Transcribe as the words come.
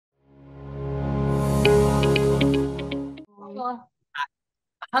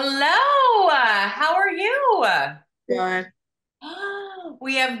Hello, how are you? Good.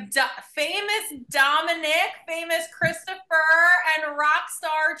 We have famous Dominic, famous Christopher, and rock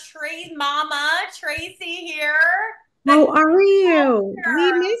star Mama Tracy here. Thank How you are for you? We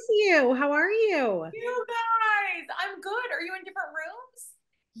here. miss you. How are you? You guys, I'm good. Are you in different rooms?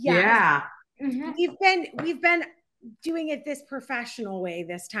 Yes, Yeah. we've been doing it this professional way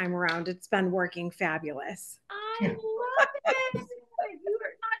this time around. It's been working fabulous. I love it. You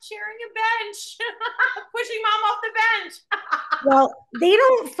are not sharing a bench, pushing mom off the bench. Well, they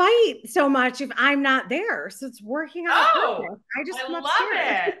don't fight so much if I'm not there, so it's working out Oh, perfect. I just I come love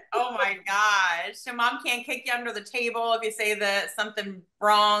upstairs. it. Oh my gosh. So mom can't kick you under the table if you say that something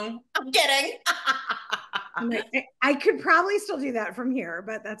wrong. I'm kidding. I'm like, I could probably still do that from here,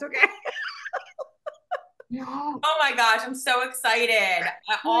 but that's okay. Oh my gosh, I'm so excited. Oh,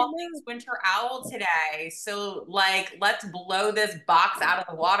 I All things know. winter owl today. So like let's blow this box out of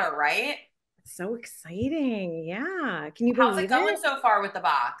the water, right? So exciting. Yeah. Can you How's it believe going it? so far with the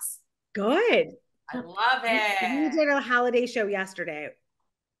box? Good. I love We it. did a holiday show yesterday.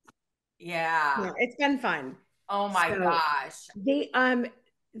 Yeah, Yeah. it's been fun. Oh my So gosh.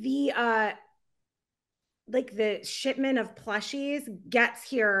 the like the shipment of plushies gets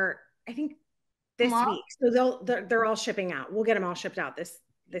here, I think this Tomorrow? week. So they're all shipping out. We'll get them all shipped out this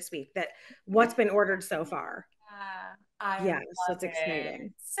week. That what's been ordered so far. Yeah, I Yeah, so love it's it.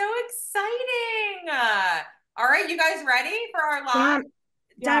 exciting. So exciting. All right, you guys ready for our live? Dom,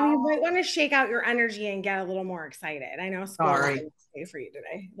 Dom, Yeah. you might want to shake out your energy and get a little more excited. I know school was a Sorry. big day for you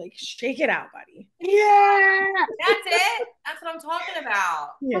today. Like shake it out, buddy. Yeah. That's it. That's what I'm talking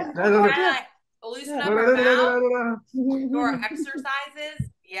about. Yeah. Trying to loosen Yeah. up our mouth, do our Yeah.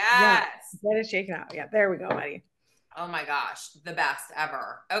 exercises. Yeah. Yes. Get it shaken out. Yeah. There we go, buddy. Oh my gosh, the best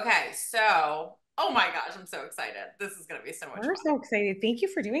ever. Okay, so, oh my gosh, I'm so excited. This is going to be so much We're fun. so excited. Thank you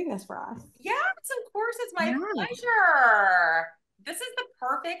for doing this for us. Yes, of course, it's my Yeah. pleasure. This is the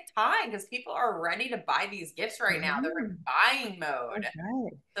perfect time because people are ready to buy these gifts right now. They're in Yeah. buying Oh, mode.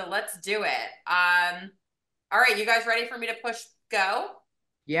 good. So let's do it. All right, you guys ready for me to push go?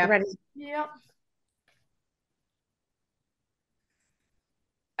 Yep. Ready? Yep.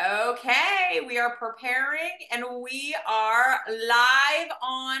 Okay, we are preparing and we are live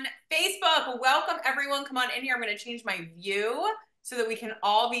on Facebook. Welcome everyone. Come on in here. I'm going to change my view so that we can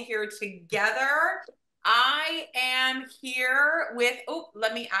all be here together. I am here with, oh,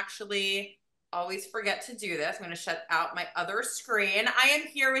 let me actually always forget to do this. I'm going to shut out my other screen. I am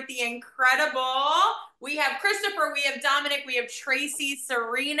here with the incredible, we have Christopher, we have Dominic, we have Tracy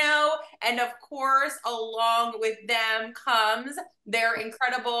Serino, and of course, along with them comes their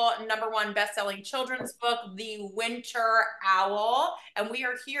incredible #1 best-selling children's book, The Winter Owl. And we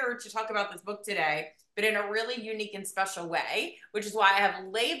are here to talk about this book today, but in a really unique and special way, which is why I have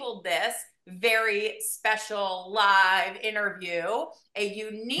labeled this very special live interview, a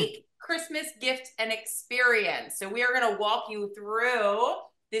unique Christmas gift and experience. So we are going to walk you through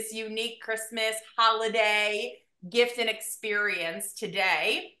this unique Christmas holiday gift and experience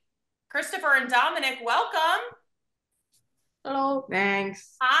today. Christopher and Dominic, welcome. Hello.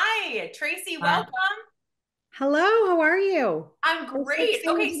 Thanks. Hi, Tracy, Hi. welcome. Hello, how are you? I'm We're so great. excited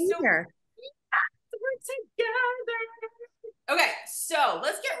to Okay, be so here. we're together. Okay, so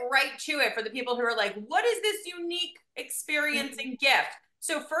let's get right to it for the people who are like, what is this unique experience and gift?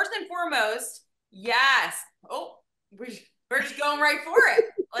 So first and foremost, yes. Oh, we're just going right for it.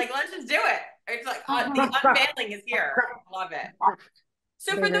 Like, let's just do it. It's like the unveiling is here. Love it.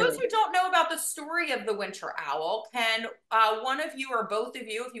 So, for those Literally. who don't know about the story of the Winter Owl, can one of you or both of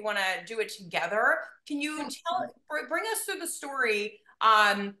you, if you want to do it together, can you bring us through the story?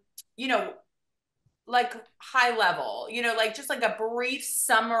 You know, like high level, like just like a brief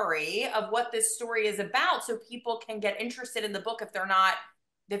summary of what this story is about, so people can get interested in the book if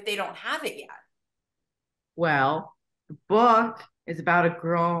they don't have it yet. Well, the book is about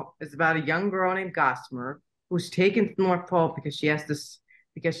a young girl named Gossamer who's taken to the North Pole because she has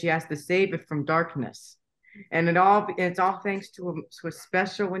to save it from darkness. And it's all thanks to a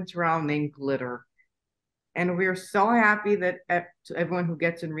special winter owl named Glitter. And we're so happy that to everyone who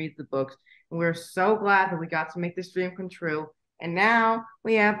gets and reads the books. And we're so glad that we got to make this dream come true. And now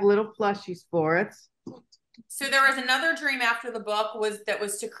we have little plushies for it. So there was another dream after the book was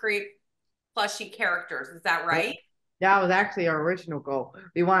to create plushy characters. Is that right? That was actually our original goal.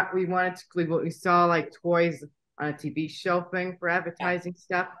 We saw like toys on a TV show thing for Yeah. advertising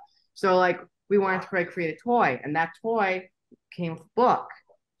stuff. So like we wanted to create a toy, and that toy came with a book.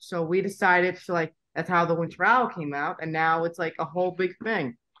 So we decided to like that's how the Winter Owl came out, and now it's like a whole big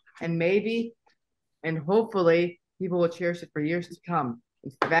thing. And maybe and hopefully people will cherish it for years to come.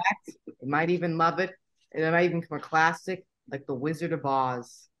 In fact, you might even love it. It might even become a classic, like The Wizard of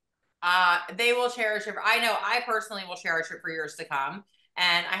Oz. They will cherish it. I know I personally will cherish it for years to come.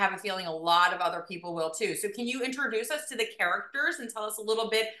 And I have a feeling a lot of other people will too. So can you introduce us to the characters and tell us a little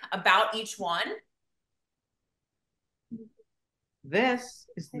bit about each one? This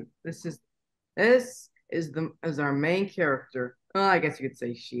is our main character. Oh, I guess you could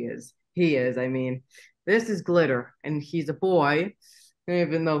say she is. He is. I mean, this is Glitter, and he's a boy.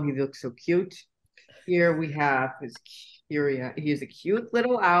 Even though he looks so cute, here we have his. Here he is a cute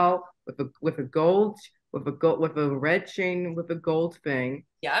little owl with a red chain with a gold thing.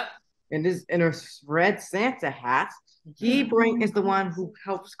 Yep. And in a red Santa hat. He is the one who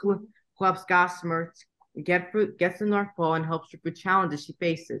helps Gossamer gets the North Pole and helps her with challenges she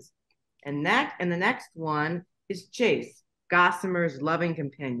faces. And the next one is Chase, Gossamer's loving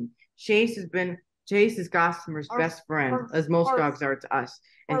companion. Chase is Gossamer's best friend, as most dogs are to us.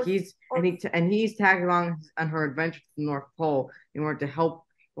 And he's tagged along on her adventure to the North Pole in order to help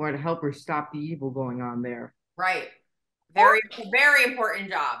her stop the evil going on there. Right. Very, very important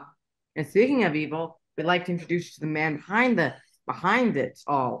job. And speaking of evil, we'd like to introduce you to the man behind it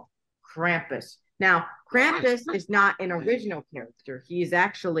all, Krampus. Now, Krampus is not an original character. He is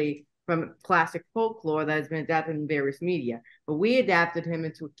actually from classic folklore that has been adapted in various media. But we adapted him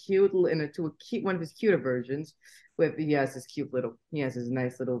into one of his cuter versions. He has his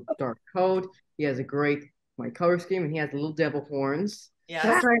nice little dark coat. He has a great white color scheme, and he has little devil horns. Yeah,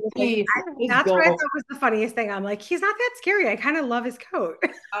 that's right. That's what I thought was the funniest thing. I'm like, he's not that scary. I kind of love his coat.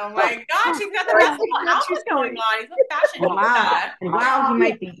 Oh my gosh, he's got the best little outfit going on. He's a fashion wow. And while he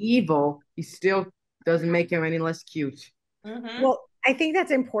might be evil, he still doesn't make him any less cute. Well, I think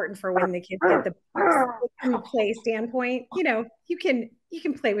that's important for when the kids get the from a play standpoint. You know, you can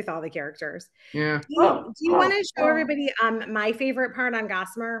play with all the characters. Yeah. Do you want to show everybody my favorite part on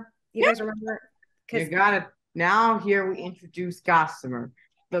Gossamer? You guys remember? You got it. Now here we introduce Gossamer,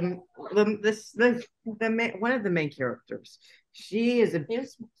 one of the main characters. She is,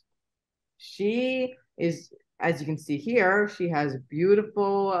 as you can see here, she has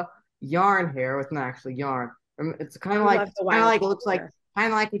beautiful yarn hair. It's not actually yarn. It's kind of like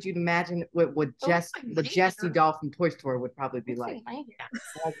what you'd imagine what Jessie doll from Toy Story would probably be like.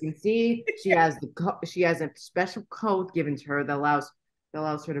 As you can see, she has a special coat given to her that allows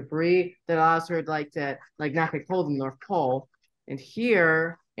her to breathe, that allows her to not get cold in the North Pole. And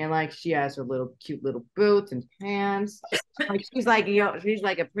here, she has her cute little boots and pants. She's like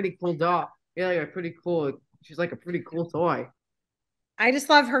a pretty cool doll. She's like a pretty cool toy. I just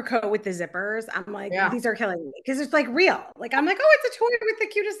love her coat with the zippers. I'm like, these are killing me because it's like real. Like I'm like, oh, it's a toy with the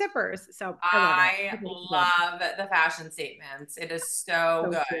cutest zippers. So I love the fashion statements. It is so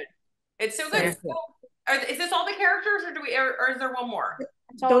good. It's so good. Is this all the characters, or is there one more?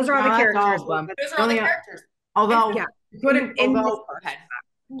 Those are all the characters. Those are all the characters. Although you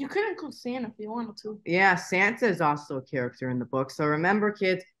couldn't include Santa if you wanted to. Yeah, Santa is also a character in the book. So remember,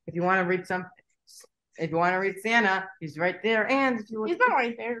 kids, if you want to read Santa, he's right there. And if you look, he's not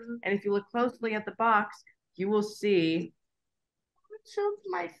right there. And if you look closely at the box, you will see. Which is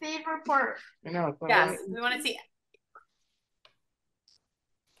my favorite part. I know. Yes, we want to see.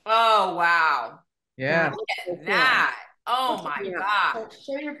 Oh wow. Yeah. Look at that. Oh my gosh.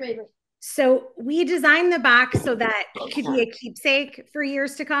 Show your favorite. So we designed the box so that it could be a keepsake for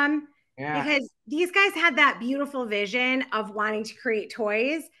years to come. Yeah. Because these guys had that beautiful vision of wanting to create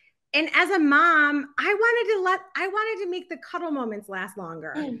toys. And as a mom, I wanted to make the cuddle moments last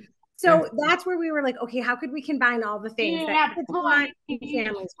longer. So that's where we were like, okay, how could we combine all the things that kids want and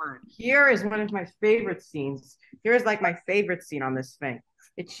families want? Here is one of my favorite scenes. Here's my favorite scene on this thing.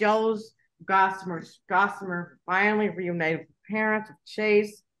 It shows Gossamer finally reunited with parents, with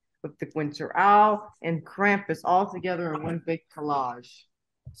Chase, with the Winter Owl, and Krampus all together in one big collage.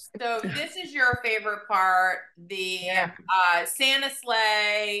 So this is your favorite part. The Santa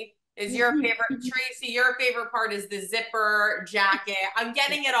sleigh is your favorite. Tracy, your favorite part is the zipper jacket. I'm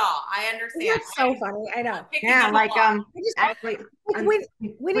getting it all. I understand. That's so funny. I know.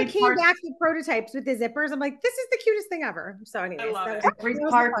 When it came back to prototypes with the zippers, I'm like, this is the cutest thing ever. So anyway, I love it.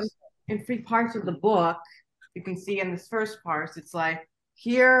 In 3 parts of the book, you can see in this first part, it's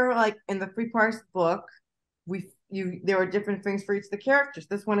here, in the 3 parts of the book, there are different things for each of the characters.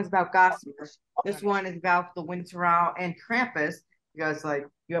 This one is about Gossamer. This one is about the Winter Owl and Krampus. Because when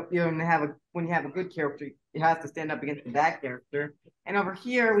you have a good character, you have to stand up against that character. And over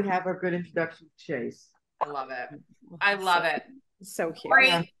here we have our good introduction to Chase. I love it. I love it. So cute.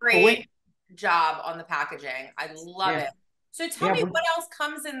 Great job on the packaging. I love it. So tell me what else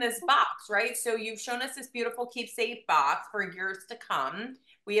comes in this box, right? So you've shown us this beautiful Keep Safe box for years to come.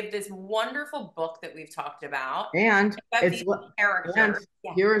 We have this wonderful book that we've talked about. And it's characters. And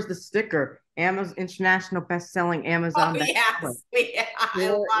here's the sticker. Amazon international best-selling Amazon. Oh, yes. Yeah, I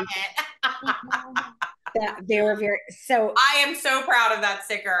love it. They were very so. I am so proud of that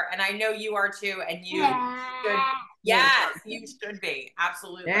sticker, and I know you are too. And you should. Yes, you should be.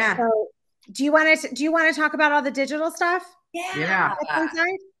 Absolutely. Yeah. So, do you want to talk about all the digital stuff? Yeah.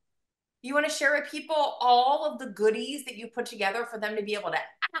 You want to share with people all of the goodies that you put together for them to be able to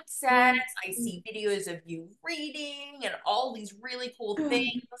access. I see videos of you reading and all these really cool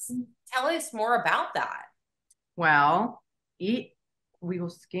things. Tell us more about that. Well, we will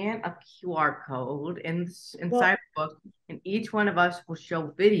scan a QR code inside the book, and each one of us will show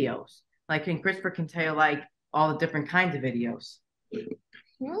videos. Like, and Christopher can tell you like all the different kinds of videos.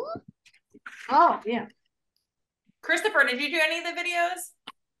 Oh, yeah. Christopher, did you do any of the videos?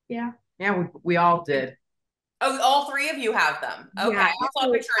 Yeah. Yeah, we all did. Oh, all three of you have them. Okay. Yeah. I saw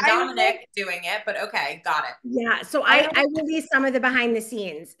a picture of Dominic doing it, but okay, got it. Yeah. So I released some of the behind the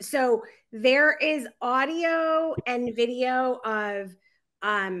scenes. So there is audio and video of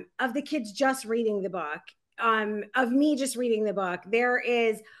the kids just reading the book, of me just reading the book. There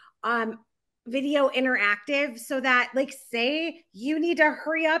is video interactive, so that, like, say you need to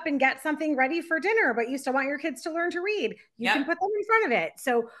hurry up and get something ready for dinner, but you still want your kids to learn to read, you can put them in front of it.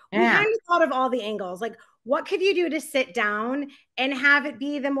 So we kind of thought of all the angles, like, what could you do to sit down and have it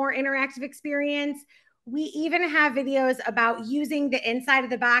be the more interactive experience? We even have videos about using the inside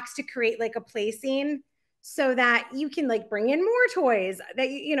of the box to create like a play scene, so that you can like bring in more toys that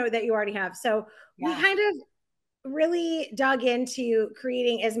that you already have. So we kind of really dug into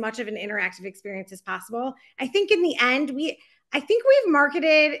creating as much of an interactive experience as possible. I think in the end, we've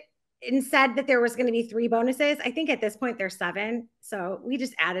marketed and said that there was going to be 3 bonuses. I think at this point there's 7. So we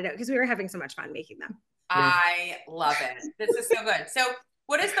just added it because we were having so much fun making them. I love it. This is so good. So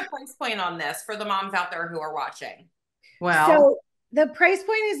what is the price point on this for the moms out there who are watching? Well, so the price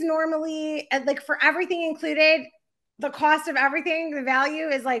point is normally, like, for everything included, the cost of everything, the value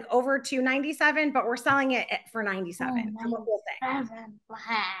is like over $297, but we're selling it for $97.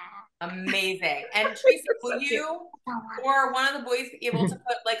 Amazing. And Teresa, will you or one of the boys be able to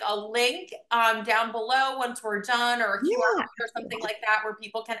put like a link down below once we're done, or a QR code or something like that where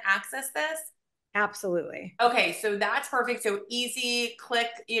people can access this? Absolutely. Okay, so that's perfect. So easy click,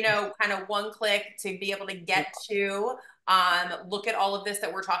 kind of one click to be able to get to look at all of this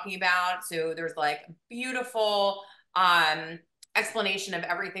that we're talking about. So there's like beautiful explanation of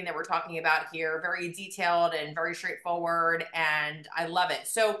everything that we're talking about here, very detailed and very straightforward, and I love it.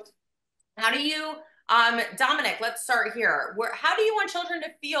 So how do you Dominic, let's start here. How do you want children to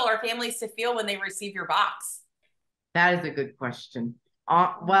feel, or families to feel, when they receive your box? That is a good question.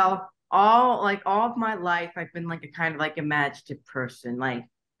 Well, all of my life I've been like a kind of like imaginative person. Like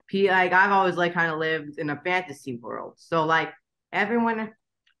I've always like kind of lived in a fantasy world. So like everyone,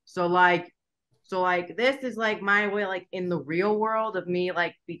 so like this is like my way, like in the real world of me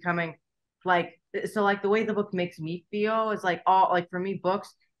like becoming like, so like the way the book makes me feel is like, all like, for me,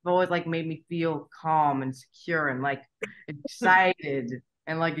 books have always like made me feel calm and secure and like excited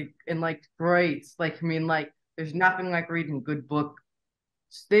and like great. Like, I mean, like there's nothing like reading a good book.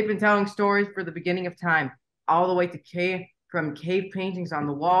 They've been telling stories for the beginning of time, all the way to from cave paintings on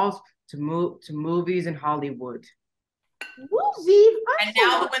the walls to movies in Hollywood. And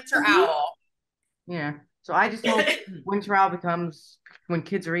now the Winter Owl. Yeah. So I just hope Winter Owl becomes, when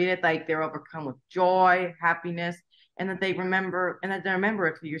kids read it, like they're overcome with joy, happiness, and that they remember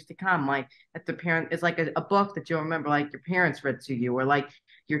it for years to come. Like that the parent is like a book that you'll remember, like your parents read to you, or like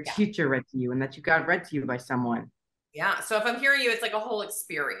your teacher read to you, and that you got read to you by someone. Yeah. So if I'm hearing you, it's like a whole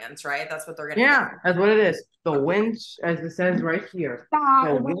experience, right? That's what they're going to get. That's what it is. The as it says right here,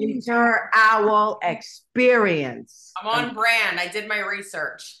 the Winter Owl experience. I'm on brand. I did my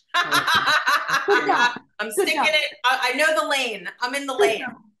research. I'm sticking it. I know the lane. I'm in the lane.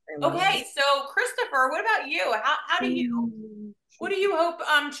 Okay. So Christopher, what about you? What do you hope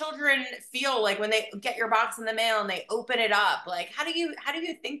children feel like when they get your box in the mail and they open it up? Like, how do you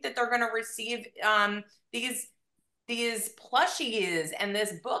think that they're going to receive these plushies and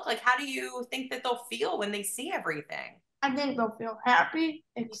this book? Like, how do you think that they'll feel when they see everything? I think they'll feel happy,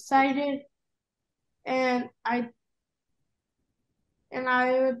 excited, and I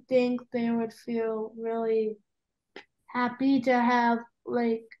would think they would feel really happy to have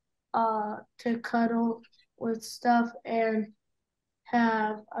like to cuddle with stuff and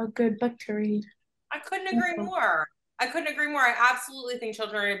have a good book to read. I couldn't agree more. I absolutely think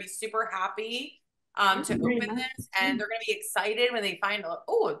children are going to be super happy to open this, and they're going to be excited when they find,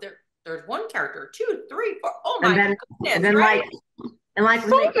 oh, there's one character, 2, 3, 4. Oh my goodness! And then right? like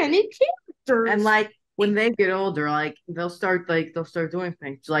so many characters. And like when they get older, like they'll start doing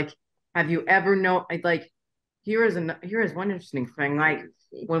things. Like, have you ever know? Like, here is one interesting thing. Like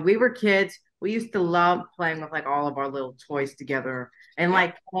when we were kids, we used to love playing with like all of our little toys together, and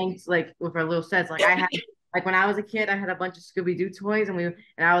like playing like with our little sets. Like I had. Like when I was a kid, I had a bunch of Scooby-Doo toys, and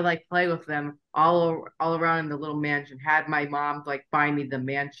I would like play with them all around in the little mansion. Had my mom like buy me the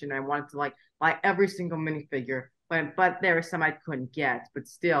mansion. I wanted to like buy every single minifigure, but there were some I couldn't get. But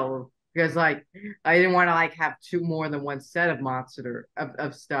still, because like I didn't want to like have more than one set of monster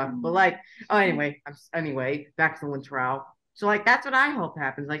of stuff. But like, oh anyway, back to the Winter Owl. So like that's what I hope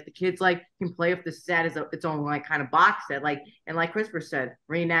happens. Like the kids like can play with the set as its own like kind of box set. Like and like Christopher said,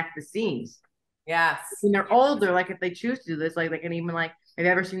 reenact the scenes. Yes. When they're older, like if they choose to do this, like they can even like have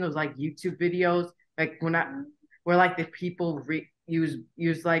you ever seen those like YouTube videos like where like the people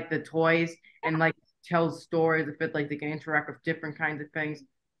use like the toys and like tell stories if it like they can interact with different kinds of things.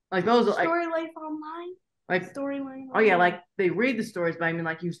 Like those are like Story Life Online. Like Storyline. Oh yeah, like they read the stories, but I mean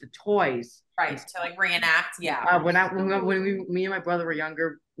like use the toys. Right, to like reenact, yeah. When me and my brother were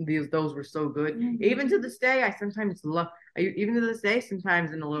younger, those were so good. Even to this day, I sometimes love. Even to this day,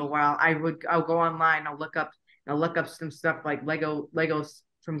 sometimes in a little while, I'll go online, I'll look up some stuff like Legos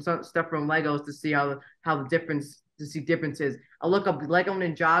from some stuff from Legos to see how the differences. I'll look up Lego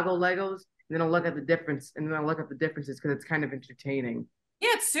Ninjago Legos, and then I'll look at the difference, and then I'll look up the differences because it's kind of entertaining. Yeah,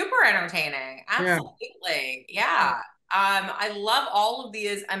 it's super entertaining. Absolutely. Yeah. I love all of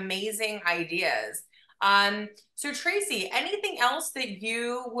these amazing ideas. So Tracy, anything else that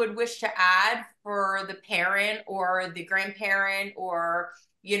you would wish to add for the parent or the grandparent or,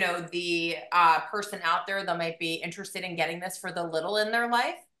 you know, the person out there that might be interested in getting this for the little in their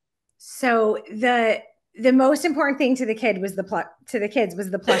life? So the most important thing to the kids was the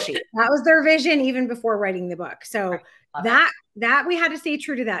plushie. That was their vision even before writing the book. So that we had to stay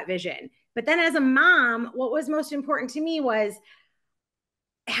true to that vision. But then as a mom, what was most important to me was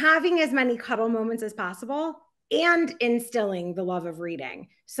having as many cuddle moments as possible and instilling the love of reading.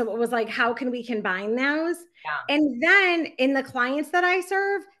 So it was like, how can we combine those? Yeah. And then in the clients that I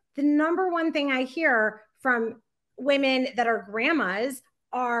serve, the number one thing I hear from women that are grandmas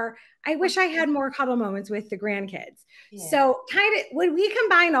are, I wish I had more cuddle moments with the grandkids. Yeah. So kind of when we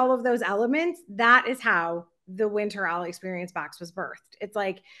combine all of those elements, that is how the Winter Owl Experience box was birthed. It's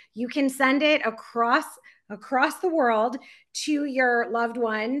like you can send it across the world to your loved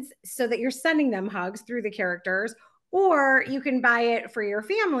ones so that you're sending them hugs through the characters, or you can buy it for your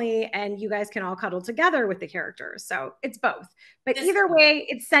family and you guys can all cuddle together with the characters. So it's both. But either way,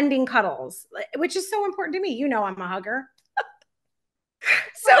 it's sending cuddles, which is so important to me. You know, I'm a hugger.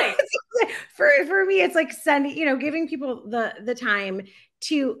 So for me, it's like giving people the time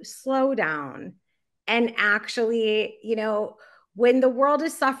to slow down and actually, when the world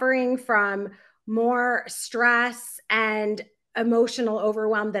is suffering from more stress and emotional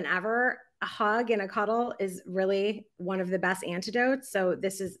overwhelm than ever, a hug and a cuddle is really one of the best antidotes. So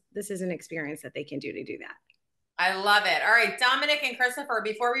this is an experience that they can do to do that. I love it. All right, Dominic and Christopher,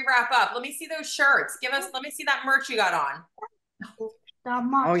 before we wrap up, let me see those shirts. Let me see that merch you got on.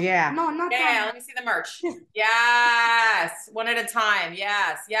 Oh yeah. No, not that. Let me see the merch. Yes. One at a time.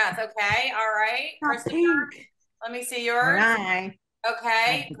 Yes. Okay. All right. Christopher, let me see yours. Hi.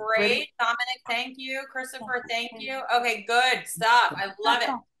 Okay, great. Dominic, thank you. Christopher, thank you. Okay, good stuff. I love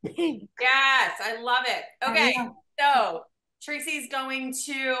it. Yes, I love it. Okay, so Tracy's going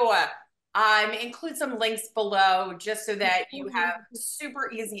to include some links below just so that you have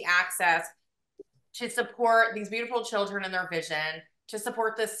super easy access to support these beautiful children and their vision, to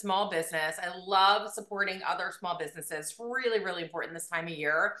support this small business. I love supporting other small businesses. Really, really important this time of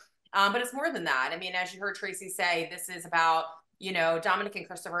year. But it's more than that. I mean, as you heard Tracy say, this is about Dominic and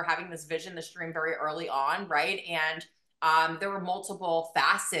Christopher having this vision, this dream very early on, right? And there were multiple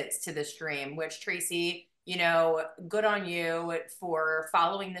facets to this dream, which Tracy, good on you for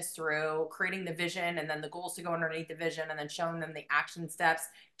following this through, creating the vision and then the goals to go underneath the vision and then showing them the action steps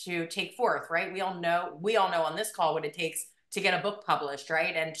to take forth, right? We all know on this call what it takes to get a book published,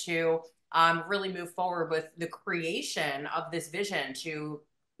 right? And to really move forward with the creation of this vision, to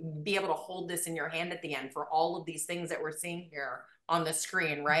be able to hold this in your hand at the end for all of these things that we're seeing here on the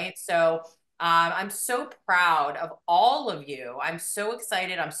screen, right? So I'm so proud of all of you. I'm so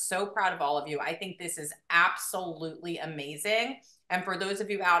excited. I'm so proud of all of you. I think this is absolutely amazing. And for those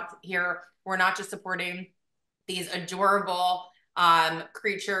of you out here, we're not just supporting these adorable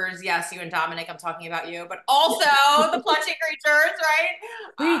creatures. Yes, you and Dominic, I'm talking about you, but also the plushie creatures,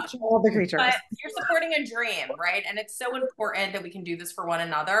 right? All the creatures. But you're supporting a dream, right? And it's so important that we can do this for one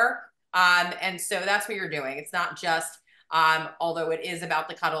another. And so that's what you're doing. It's not just, although it is about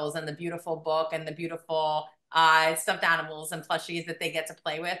the cuddles and the beautiful book and the beautiful stuffed animals and plushies that they get to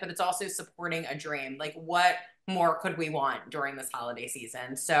play with, but it's also supporting a dream. Like, what more could we want during this holiday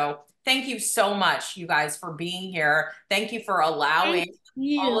season? So thank you so much, you guys, for being here. Thank you for allowing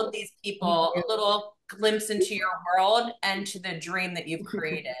all of these people a little glimpse into your world and to the dream that you've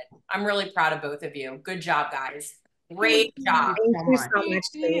created. I'm really proud of both of you. Good job, guys. Great job. Thank you so much,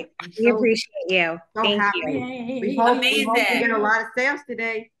 Kate. We appreciate you. Thank you. We hope to get a lot of sales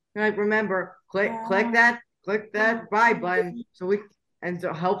today. Like, remember, click that buy button so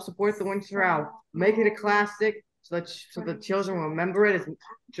to help support the Winter Owl. Make it a classic so the children remember it. It's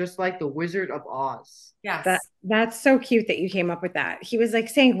just like the Wizard of Oz. Yes. That's so cute that you came up with that. He was like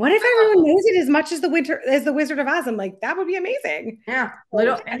saying, what if everyone knows it as much as the Wizard of Oz? I'm like, that would be amazing. Yeah.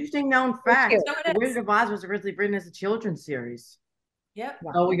 Little interesting known fact. The Wizard of Oz was originally written as a children's series. Yep.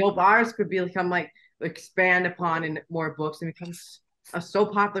 So we hope ours could become like expand upon in more books and becomes a so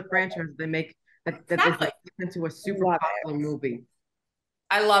popular franchise they make that they make into a super popular movie.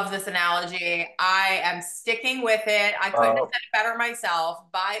 I love this analogy. I am sticking with it. I couldn't have said it better myself.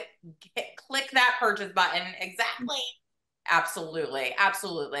 Click that purchase button. Exactly. Absolutely.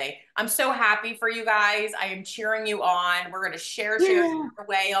 Absolutely. I'm so happy for you guys. I am cheering you on. We're going to share your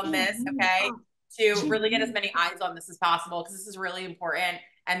way on this, okay? To really get as many eyes on this as possible, because this is really important.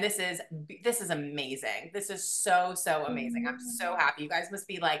 And this is amazing. This is so amazing. I'm so happy. You guys must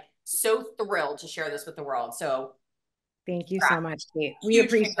be like so thrilled to share this with the world. So thank you so much, Kate. We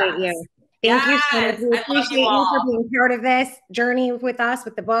appreciate you. Thank you so much. We appreciate you for being part of this journey with us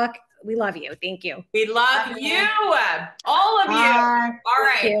with the book. We love you. Thank you. We love you. All of you. All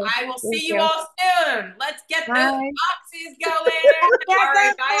right. I will see you all soon. Let's get those boxes going. All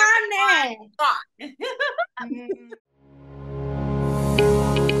right. Bye, everyone.